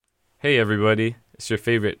Hey everybody, it's your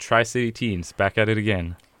favorite Tri-City teens back at it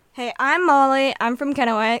again. Hey, I'm Molly. I'm from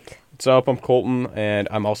Kennewick. What's up? I'm Colton, and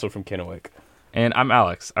I'm also from Kennewick. And I'm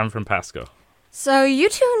Alex, I'm from Pasco. So you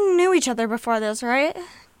two knew each other before this, right?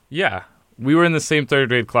 Yeah, we were in the same third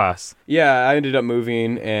grade class. Yeah, I ended up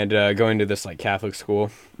moving and going to this Catholic school.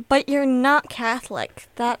 But you're not Catholic.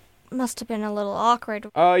 That must have been a little awkward.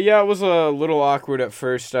 Yeah, it was a little awkward at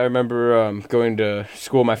first. I remember going to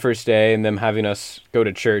school my first day and them having us go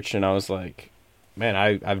to church, and I was like, man,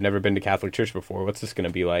 I've never been to Catholic church before. What's this going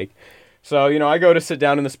to be like? So, I go to sit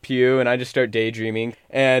down in this pew, and I just start daydreaming.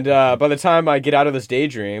 And by the time I get out of this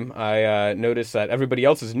daydream, I notice that everybody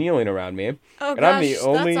else is kneeling around me. Oh, and gosh, I'm the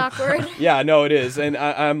only... that's awkward. Yeah, no, it is. And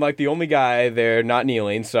I'm the only guy there not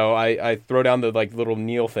kneeling. So I throw down the little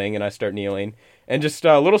kneel thing, and I start kneeling. And just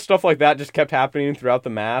little stuff like that just kept happening throughout the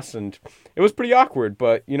Mass. And it was pretty awkward,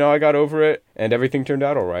 but, I got over it, and everything turned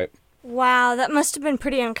out all right. Wow, that must have been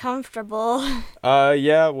pretty uncomfortable.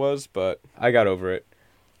 Yeah, it was, but I got over it.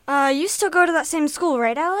 You still go to that same school,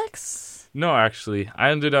 right, Alex? No, actually, I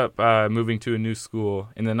ended up moving to a new school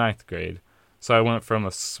in the 9th grade. So I went from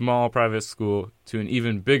a small private school to an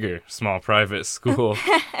even bigger small private school.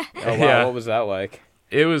 Oh, wow, Yeah. What was that like?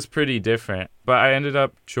 It was pretty different, but I ended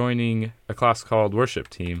up joining a class called Worship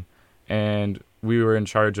Team, and we were in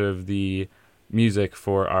charge of the music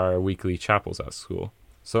for our weekly chapels at school.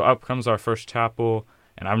 So up comes our first chapel,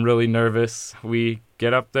 and I'm really nervous. We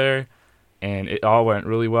get up there, and it all went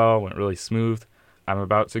really well, went really smooth. I'm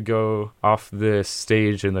about to go off this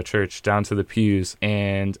stage in the church down to the pews,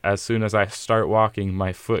 and as soon as I start walking,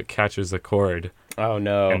 my foot catches a cord. Oh,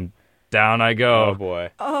 no. And down I go. Oh, boy.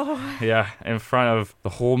 Oh. Yeah, in front of the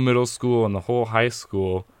whole middle school and the whole high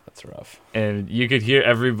school. That's rough. And you could hear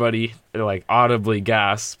everybody audibly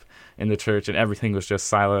gasp in the church, and everything was just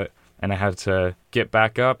silent. And I had to get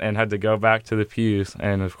back up and had to go back to the pews.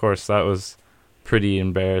 And of course, that was pretty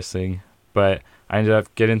embarrassing. But I ended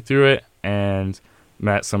up getting through it and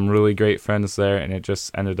met some really great friends there. And it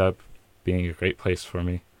just ended up being a great place for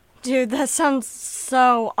me. Dude, that sounds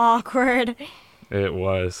so awkward. It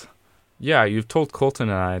was. Yeah, you've told Colton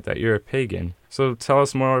and I that you're a pagan. So tell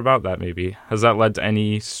us more about that, maybe. Has that led to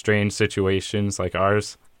any strange situations like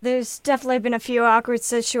ours? There's definitely been a few awkward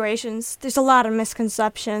situations. There's a lot of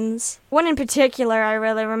misconceptions. One in particular I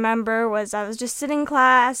really remember was I was just sitting in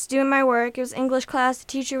class, doing my work. It was English class. The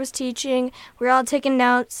teacher was teaching. We were all taking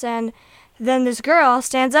notes. And then this girl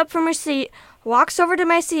stands up from her seat, walks over to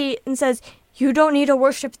my seat, and says, "You don't need to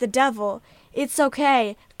worship the devil. It's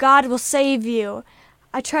okay. God will save you."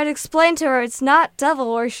 I tried to explain to her it's not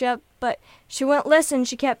devil worship, but she wouldn't listen.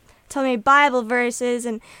 She kept telling me Bible verses,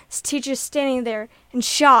 and this teacher's standing there in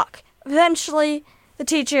shock. Eventually, the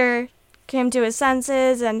teacher came to his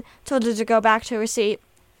senses and told her to go back to her seat.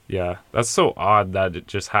 Yeah, that's so odd that it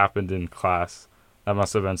just happened in class. That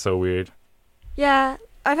must have been so weird. Yeah,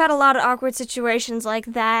 I've had a lot of awkward situations like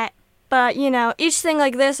that. But, each thing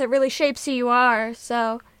like this, it really shapes who you are.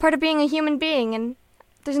 So, part of being a human being, and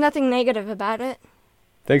there's nothing negative about it.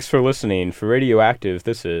 Thanks for listening. For Radioactive,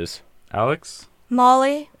 this is Alex?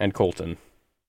 Molly? and Colton.